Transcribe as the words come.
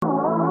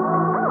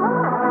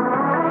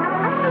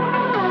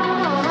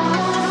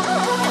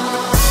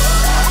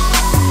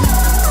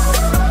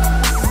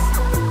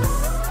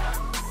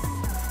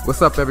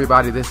What's up,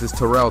 everybody? This is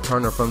Terrell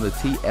Turner from the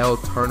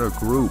TL Turner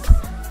Group,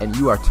 and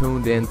you are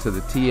tuned in to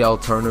the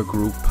TL Turner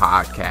Group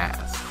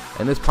podcast.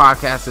 And this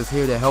podcast is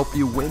here to help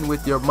you win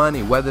with your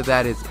money, whether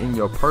that is in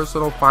your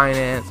personal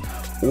finance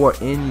or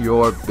in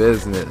your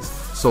business.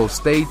 So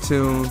stay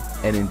tuned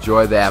and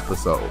enjoy the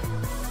episode.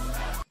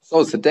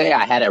 So today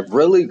I had a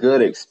really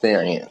good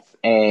experience,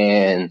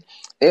 and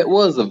it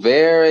was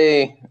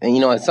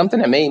it's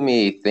something that made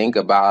me think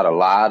about a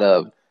lot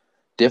of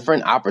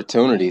different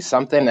opportunities,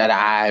 something that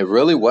I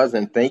really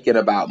wasn't thinking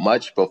about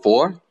much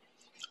before,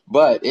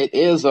 but it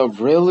is a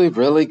really,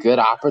 really good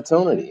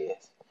opportunity.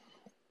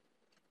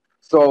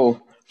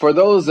 So for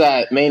those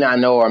that may not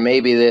know, or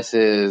maybe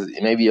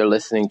you're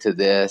listening to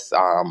this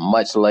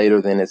much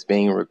later than it's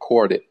being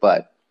recorded,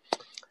 but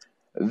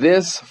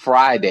this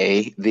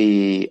Friday,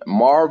 the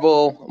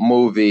Marvel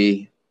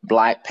movie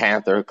Black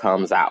Panther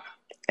comes out.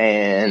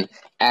 And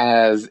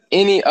as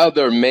any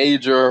other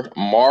major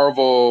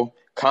Marvel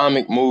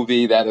comic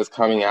movie that is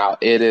coming out,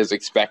 it is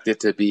expected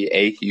to be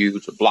a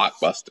huge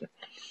blockbuster.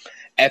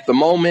 At the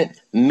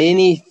moment,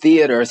 many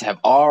theaters have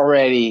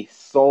already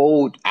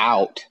sold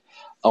out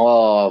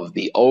of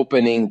the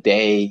opening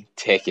day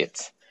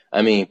tickets.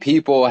 I mean,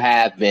 people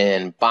have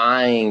been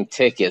buying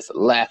tickets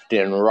left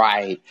and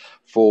right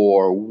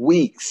for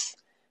weeks.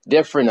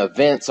 Different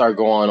events are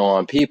going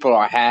on. People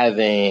are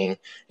having,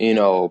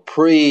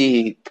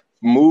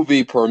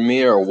 pre-movie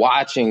premiere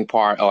watching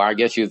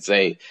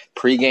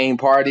pre-game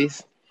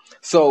parties.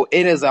 So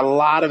it is a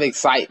lot of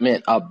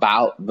excitement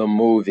about the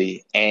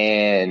movie.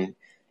 And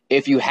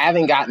if you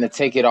haven't gotten a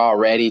ticket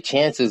already,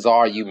 chances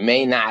are you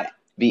may not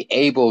be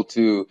able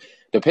to,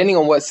 depending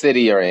on what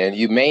city you're in,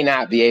 you may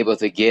not be able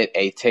to get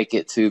a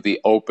ticket to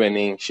the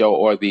opening show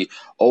or the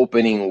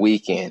opening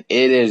weekend.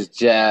 It is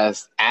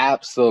just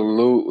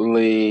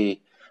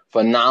absolutely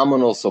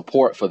phenomenal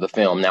support for the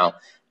film. Now,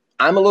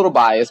 I'm a little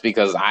biased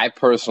because I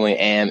personally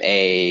am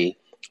a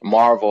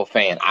Marvel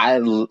fan.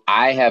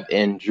 I have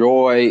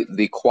enjoyed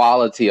the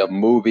quality of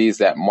movies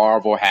that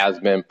Marvel has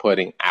been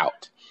putting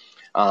out.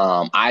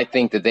 I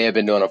think that they have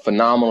been doing a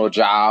phenomenal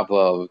job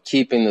of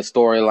keeping the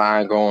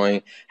storyline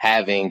going,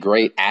 having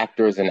great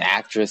actors and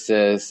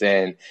actresses,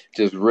 and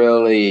just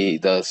really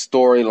the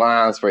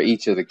storylines for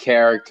each of the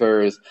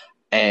characters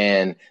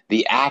and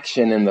the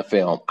action in the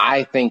film.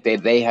 I think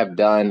that they have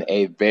done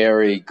a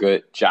very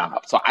good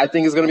job. So I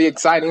think it's going to be an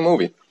exciting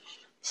movie.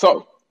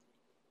 So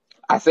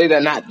I say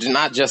that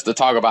not just to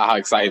talk about how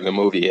exciting the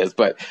movie is,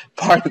 but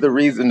part of the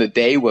reason the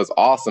day was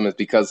awesome is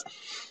because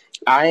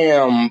I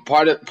am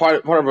part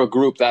of a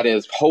group that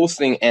is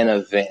hosting an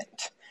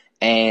event,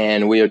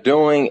 and we're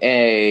doing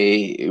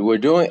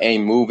a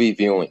movie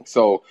viewing.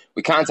 So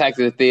we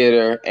contacted the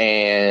theater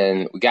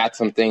and we got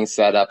some things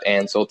set up.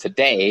 And so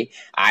today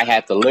I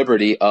had the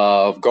liberty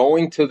of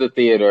going to the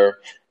theater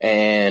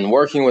and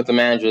working with the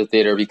manager of the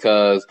theater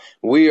because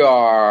we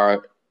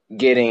are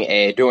doing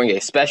a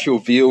special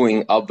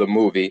viewing of the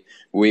movie.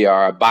 We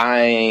are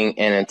buying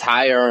an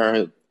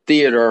entire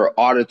theater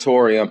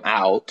auditorium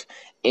out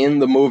in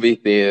the movie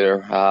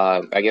theater.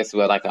 I guess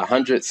we're like a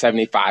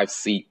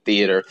 175-seat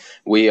theater.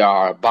 We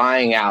are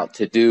buying out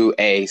to do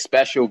a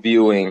special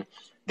viewing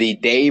the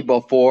day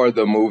before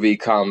the movie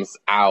comes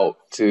out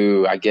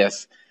to, I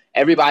guess,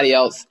 everybody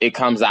else. It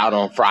comes out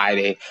on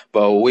Friday,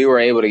 but we were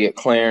able to get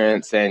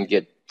clearance and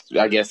get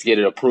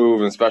it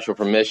approved and special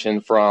permission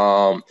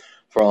from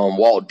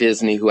Walt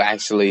Disney, who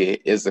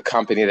actually is the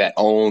company that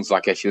owns,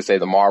 like I should say,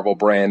 the Marvel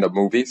brand of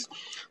movies.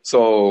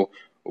 So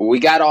we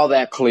got all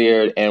that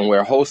cleared, and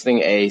we're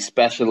hosting a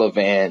special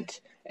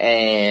event,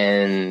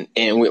 and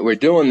we're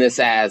doing this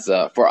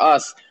for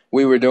us.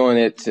 We were doing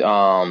it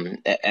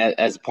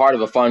as part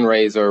of a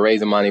fundraiser,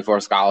 raising money for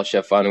a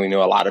scholarship fund. We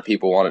knew a lot of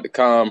people wanted to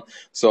come,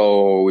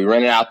 so we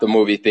rented out the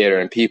movie theater,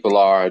 and people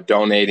are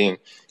donating.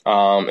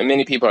 And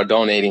many people are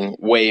donating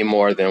way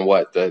more than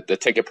what the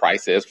ticket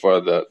price is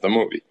for the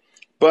movie.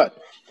 But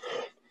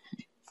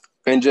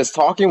in just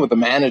talking with the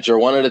manager,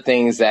 one of the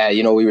things that,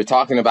 we were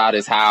talking about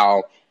is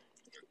how,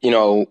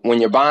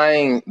 when you're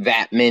buying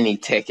that many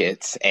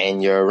tickets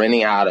and you're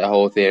renting out a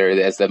whole theater,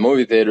 the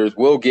movie theaters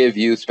will give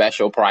you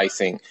special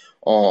pricing,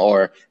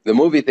 or the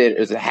movie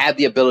theaters have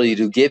the ability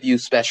to give you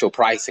special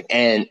pricing.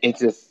 And it's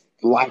just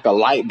like a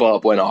light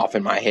bulb went off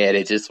in my head.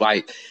 It's just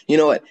like,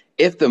 what?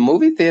 If the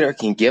movie theater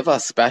can give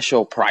us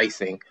special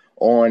pricing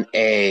on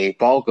a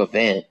bulk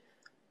event,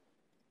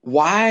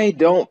 why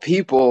don't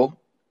people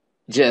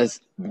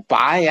just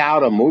buy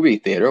out a movie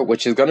theater,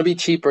 which is going to be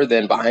cheaper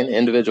than buying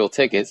individual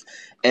tickets,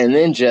 and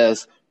then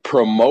just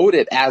promote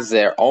it as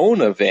their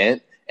own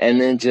event,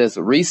 and then just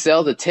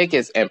resell the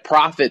tickets and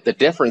profit the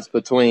difference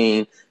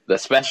between the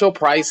special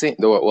pricing,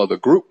 the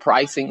group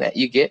pricing that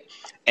you get,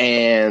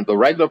 and the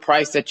regular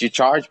price that you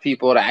charge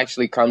people to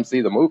actually come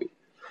see the movie?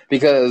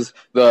 Because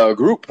the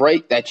group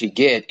rate that you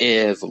get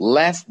is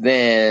less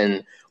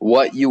than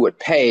what you would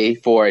pay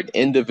for an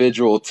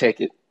individual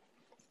ticket.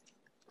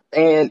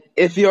 And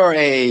if you're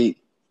a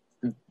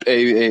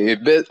a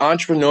bit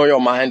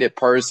entrepreneurial minded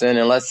person,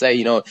 and let's say,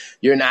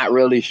 you're not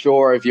really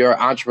sure if you're an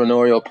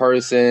entrepreneurial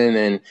person,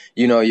 and,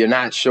 you're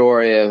not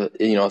sure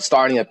if,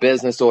 starting a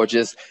business or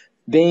just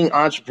being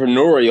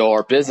entrepreneurial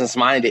or business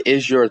minded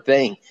is your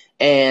thing.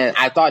 And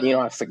I thought, I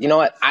was like, you know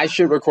what? I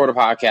should record a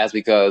podcast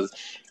because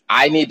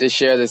I need to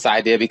share this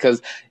idea,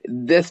 because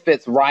this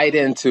fits right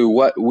into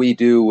what we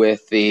do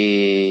with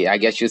the, I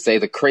guess you'd say,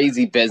 the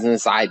crazy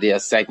business idea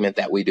segment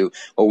that we do,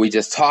 where we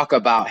just talk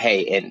about,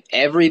 hey, an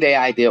everyday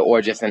idea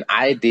or just an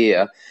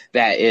idea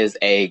that is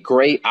a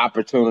great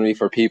opportunity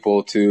for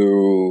people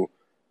to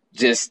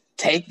just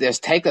take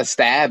a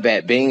stab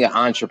at being an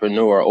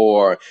entrepreneur,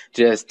 or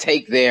just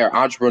take their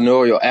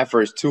entrepreneurial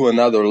efforts to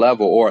another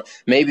level, or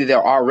maybe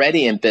they're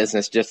already in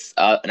business, just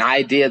an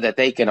idea that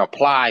they can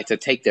apply to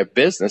take their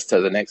business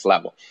to the next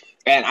level.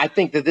 And I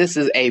think that this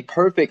is a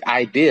perfect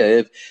idea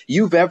if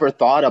you've ever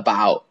thought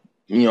about,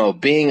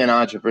 being an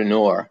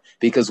entrepreneur,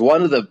 because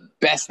one of the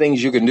best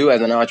things you can do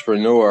as an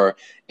entrepreneur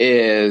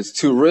is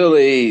to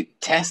really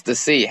test to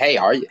see, hey,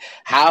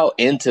 how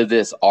into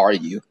this are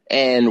you?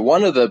 And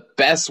one of the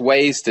best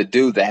ways to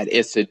do that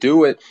is to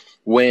do it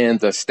when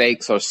the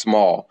stakes are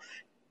small.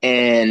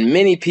 And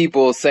many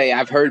people say,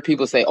 I've heard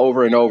people say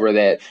over and over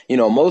that,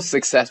 most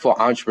successful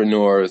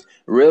entrepreneurs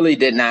really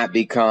did not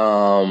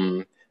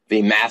become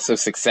the massive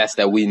success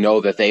that we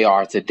know that they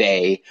are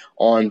today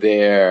from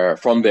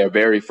their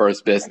very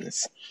first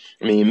business.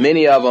 I mean,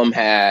 many of them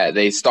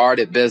they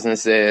started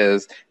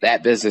businesses,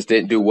 that business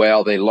didn't do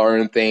well, they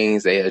learned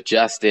things, they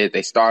adjusted,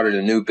 they started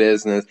a new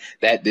business,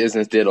 that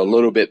business did a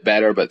little bit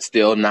better, but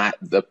still not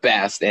the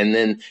best. And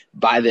then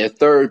by their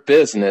third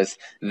business,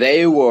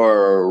 they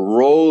were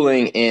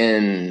rolling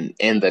in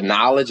the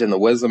knowledge and the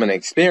wisdom and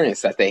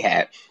experience that they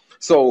had.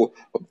 So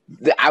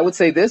I would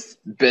say this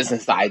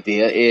business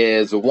idea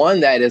is one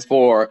that is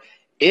for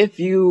if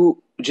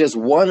you just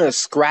want to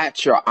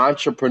scratch your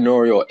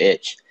entrepreneurial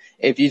itch.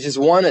 If you just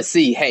want to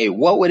see, hey,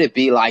 what would it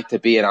be like to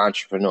be an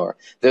entrepreneur?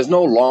 There's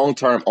no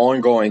long-term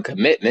ongoing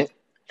commitment,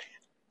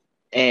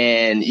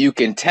 and you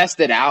can test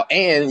it out,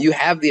 and you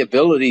have the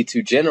ability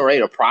to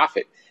generate a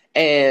profit.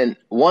 And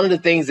one of the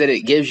things that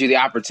it gives you the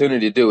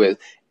opportunity to do is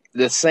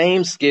the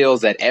same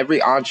skills that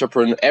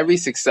every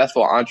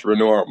successful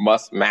entrepreneur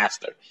must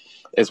master.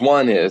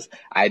 One is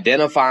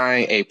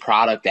identifying a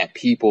product that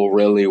people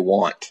really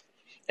want.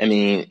 I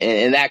mean,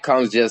 and that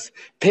comes just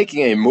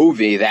picking a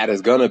movie that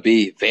is going to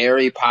be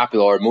very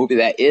popular, or a movie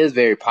that is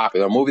very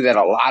popular, a movie that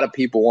a lot of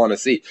people want to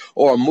see,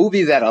 or a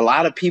movie that a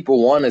lot of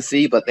people want to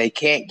see, but they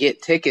can't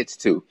get tickets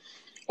to.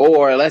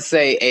 Or let's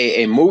say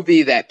a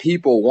movie that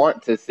people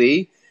want to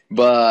see,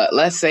 but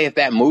let's say if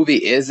that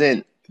movie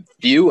isn't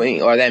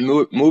viewing, or that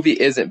movie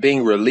isn't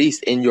being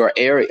released in your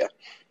area.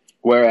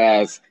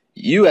 Whereas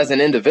you as an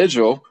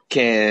individual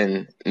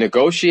can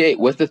negotiate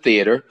with the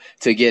theater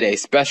to get a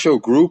special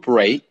group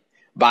rate,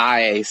 buy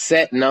a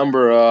set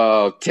number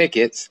of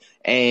tickets,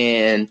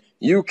 and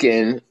you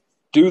can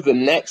do the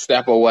next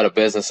step of what a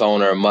business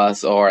owner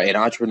must, or an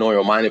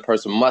entrepreneurial minded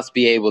person must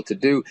be able to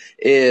do,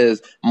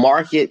 is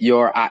market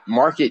your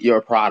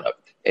product,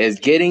 is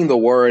getting the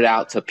word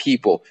out to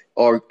people,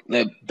 or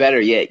better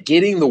yet,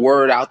 getting the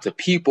word out to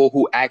people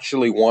who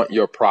actually want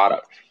your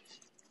product.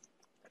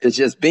 It's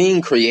just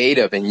being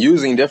creative and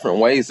using different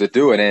ways to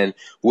do it. And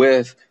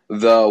with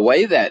the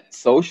way that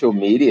social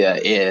media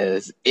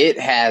is, it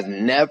has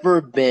never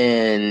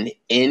been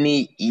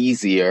any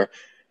easier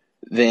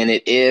than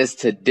it is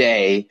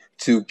today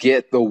to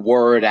get the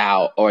word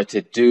out or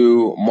to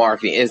do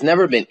marketing. It's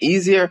never been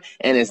easier,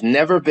 and it's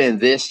never been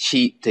this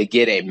cheap to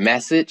get a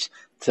message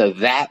to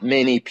that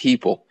many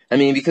people. I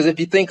mean, because if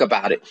you think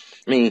about it,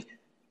 I mean,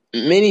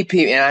 many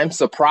people, and I'm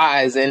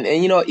surprised, and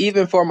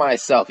even for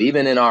myself,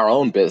 even in our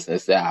own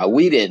business,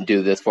 we didn't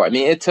do this for. I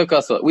mean, it took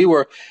us. We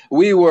were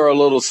a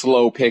little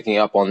slow picking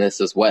up on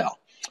this as well.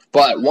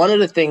 But one of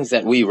the things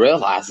that we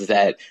realized is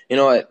that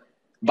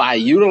by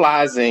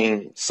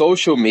utilizing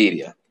social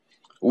media,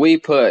 we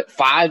put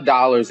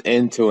 $5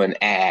 into an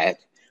ad.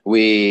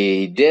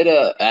 We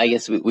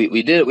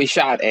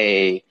shot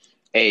a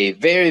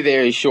very,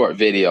 very short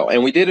video,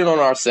 and we did it on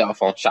our cell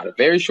phone. Shot a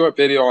very short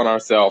video on our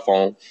cell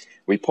phone.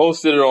 We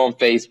posted it on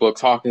Facebook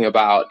talking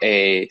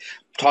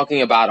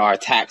about our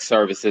tax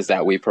services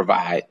that we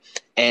provide.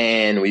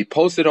 And we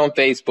posted on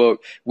Facebook.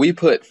 We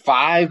put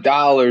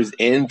 $5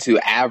 into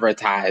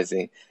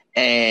advertising,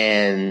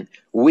 and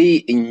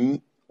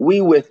we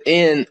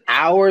within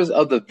hours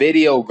of the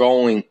video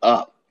going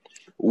up,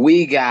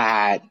 we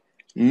got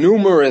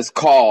numerous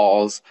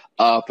calls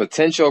of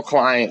potential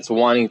clients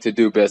wanting to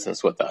do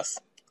business with us.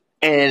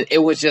 And it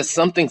was just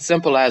something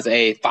simple as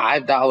a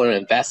 $5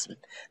 investment.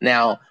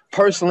 Now,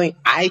 personally,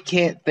 I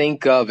can't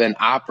think of an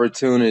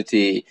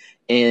opportunity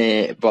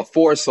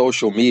before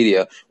social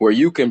media where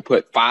you can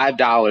put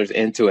 $5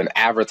 into an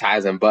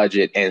advertising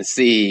budget and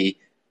see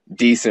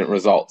decent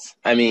results.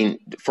 I mean,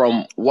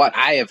 from what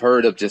I have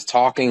heard of just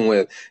talking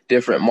with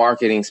different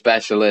marketing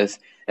specialists,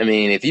 I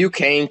mean, if you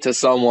came to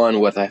someone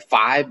with a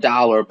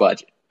 $5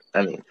 budget,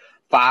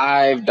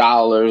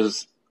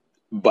 $5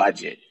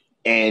 budget,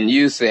 and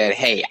you said,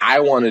 hey, I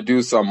want to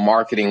do some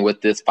marketing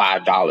with this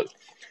 $5,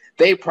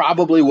 they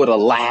probably would have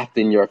laughed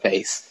in your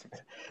face.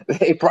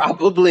 They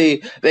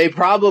probably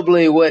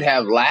would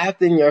have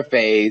laughed in your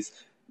face,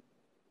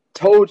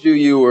 told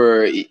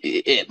you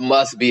it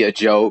must be a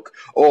joke,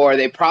 or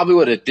they probably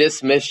would have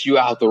dismissed you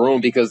out the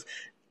room, because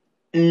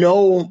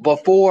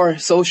before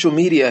social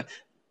media,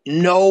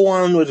 no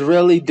one was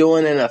really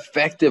doing an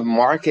effective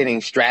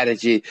marketing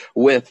strategy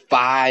with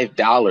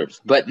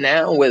 $5. But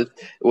now with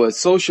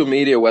social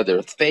media, whether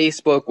it's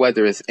Facebook,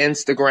 whether it's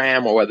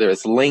Instagram, or whether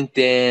it's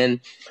LinkedIn,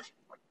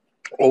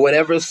 or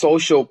whatever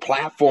social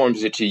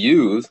platforms that you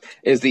use,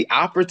 is the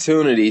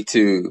opportunity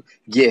to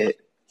get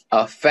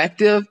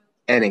effective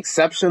and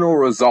exceptional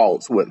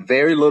results with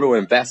very little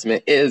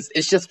investment.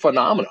 It's just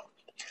phenomenal.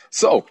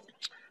 So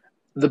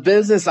the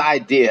business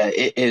idea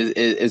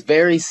is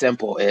very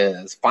simple,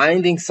 is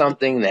finding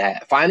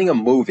a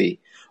movie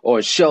or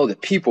a show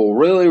that people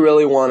really,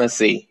 really want to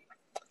see,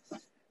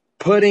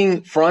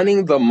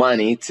 fronting the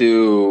money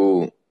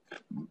to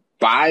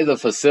buy the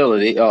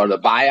facility, or to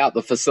buy out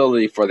the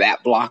facility for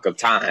that block of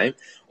time,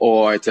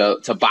 or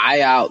to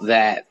buy out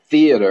that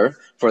theater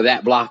for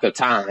that block of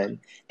time,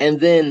 and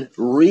then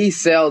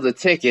resell the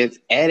tickets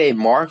at a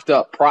marked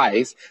up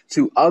price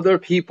to other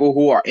people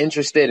who are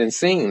interested in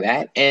seeing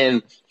that,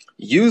 and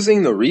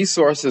using the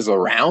resources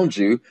around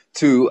you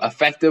to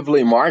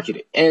effectively market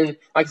it. And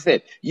like I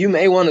said, you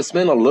may want to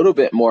spend a little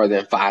bit more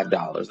than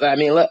 $5. I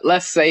mean,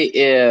 let's say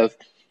if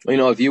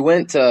you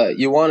wanted to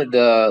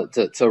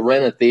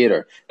rent a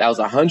theater that was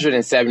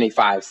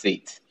 175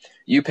 seats,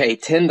 you pay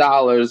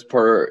 $10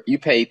 per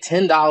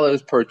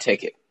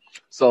ticket.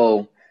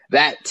 So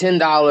that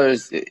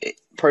 $10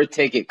 per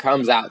ticket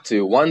comes out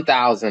to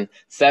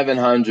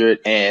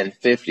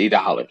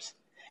 $1,750.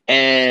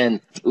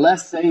 And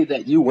let's say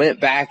that you went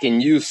back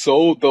and you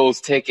sold those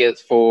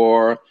tickets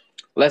for,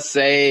 let's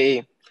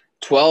say,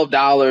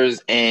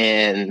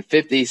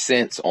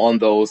 $12.50 on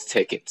those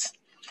tickets.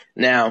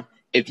 Now,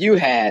 if you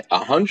had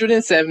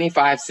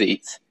 175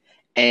 seats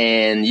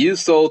and you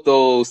sold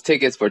those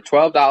tickets for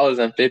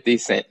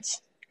 $12.50,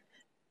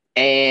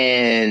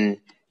 and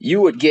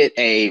you would get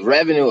a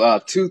revenue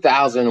of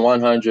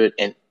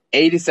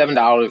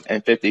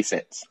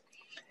 $2,187.50.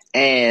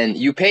 And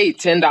you paid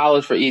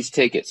 $10 for each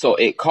ticket, so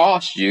it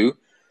cost you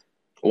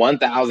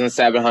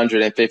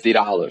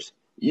 $1,750.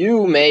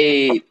 You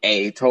made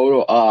a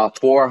total of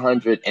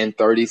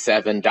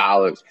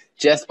 $437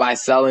 just by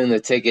selling the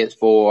tickets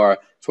for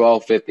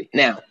 $12.50.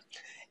 Now,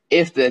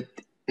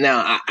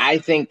 I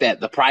think that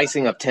the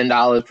pricing of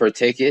 $10 per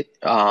ticket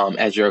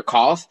as your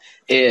cost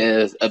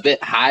is a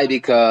bit high,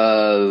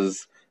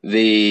 because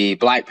the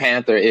Black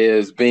Panther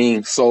is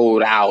being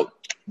sold out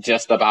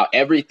just about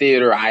every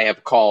theater I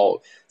have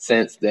called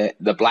since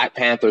the Black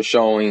Panther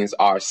showings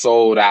are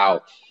sold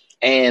out.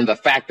 And the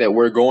fact that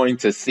we're going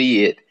to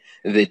see it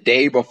the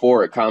day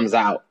before it comes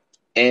out.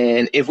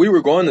 And if we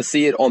were going to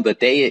see it on the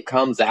day it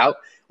comes out,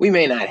 we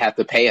may not have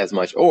to pay as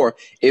much. Or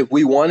if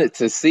we wanted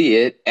to see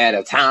it at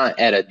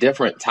a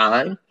different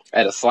time,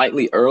 at a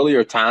slightly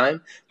earlier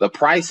time, the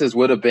prices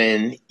would have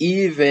been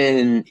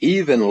even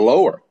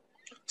lower.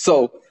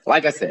 So,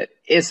 like I said,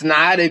 it's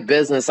not a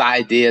business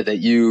idea that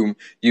you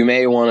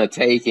may want to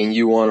take and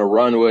you want to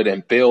run with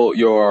and build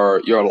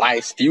your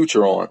life's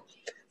future on.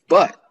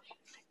 But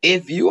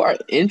if you are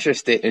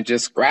interested in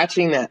just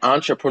scratching that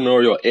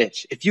entrepreneurial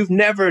itch, if you've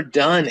never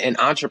done an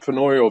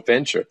entrepreneurial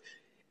venture,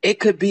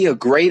 it could be a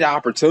great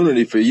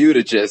opportunity for you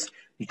to just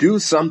do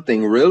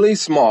something really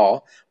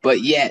small, but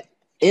yet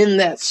in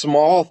that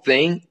small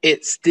thing,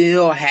 it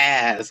still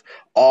has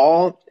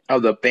all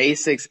of the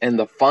basics and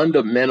the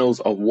fundamentals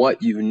of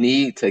what you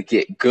need to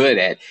get good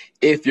at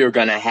if you're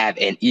going to have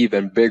an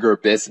even bigger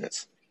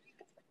business.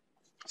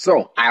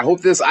 So I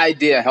hope this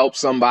idea helps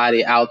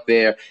somebody out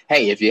there.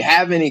 Hey, if you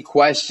have any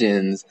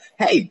questions,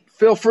 hey,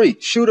 feel free,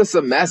 shoot us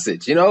a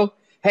message,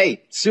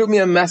 Hey, shoot me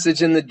a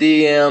message in the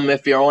DM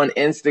if you're on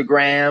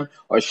Instagram,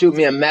 or shoot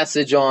me a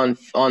message on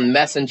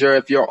Messenger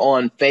if you're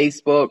on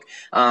Facebook.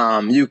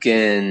 You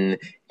can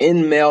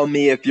email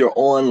me if you're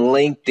on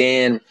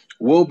LinkedIn.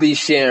 We'll be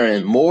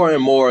sharing more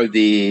and more of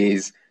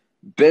these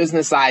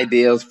business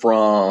ideas,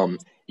 from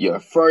your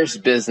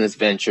first business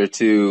venture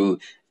to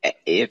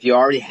if you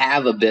already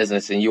have a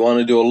business and you want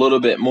to do a little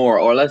bit more,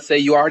 or let's say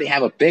you already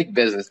have a big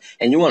business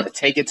and you want to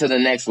take it to the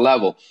next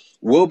level.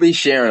 We'll be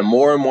sharing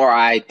more and more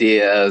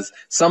ideas.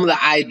 Some of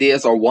the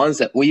ideas are ones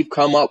that we've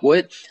come up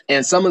with,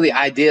 and some of the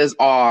ideas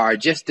are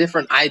just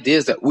different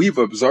ideas that we've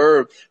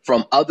observed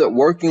from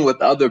working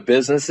with other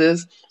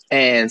businesses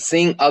and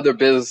seeing other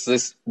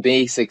businesses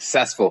be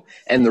successful.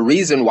 And the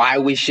reason why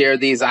we share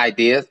these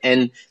ideas,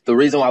 and the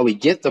reason why we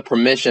get the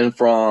permission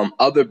from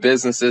other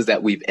businesses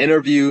that we've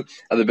interviewed,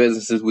 other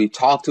businesses we've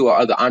talked to, or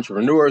other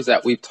entrepreneurs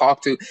that we've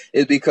talked to,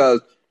 is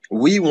because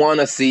we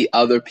want to see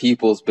other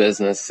people's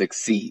business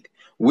succeed.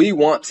 We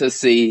want to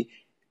see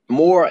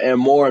more and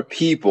more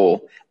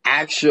people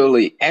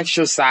actually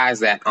exercise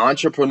that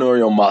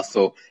entrepreneurial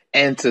muscle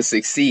and to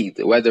succeed,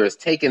 whether it's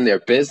taking their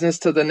business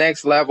to the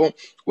next level,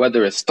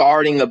 whether it's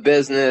starting a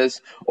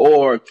business,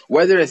 or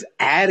whether it's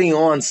adding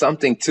on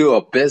something to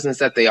a business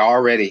that they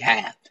already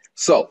have.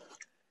 So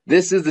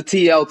this is the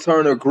TL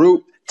Turner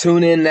Group.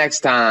 Tune in next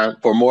time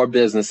for more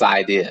business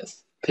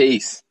ideas.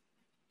 Peace.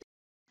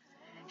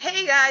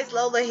 Hey guys,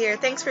 Lola here.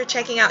 Thanks for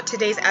checking out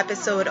today's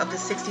episode of the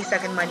 60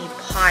 Second Money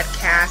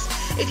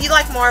podcast. If you'd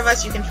like more of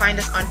us, you can find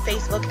us on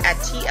Facebook at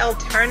TL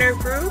Turner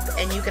Group,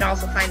 and you can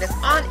also find us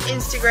on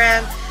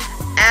Instagram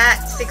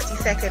at 60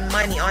 Second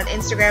Money. On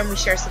Instagram, we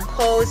share some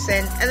posts,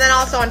 and then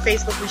also on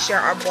Facebook, we share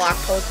our blog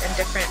posts and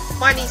different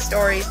funny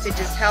stories to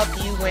just help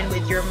you win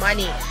with your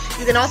money.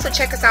 You can also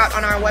check us out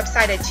on our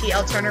website at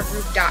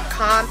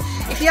tlturnergroup.com.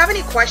 If you have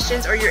any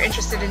questions or you're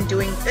interested in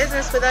doing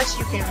business with us,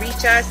 you can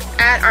reach us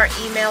at our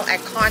email at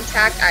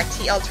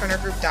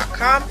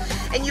contact@tlturnergroup.com.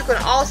 And you can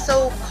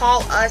also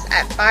call us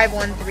at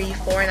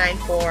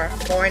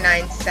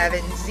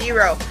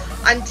 513-494-4970.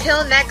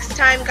 Until next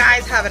time,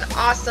 guys, have an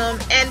awesome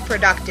and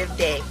productive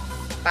day.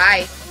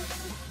 Bye.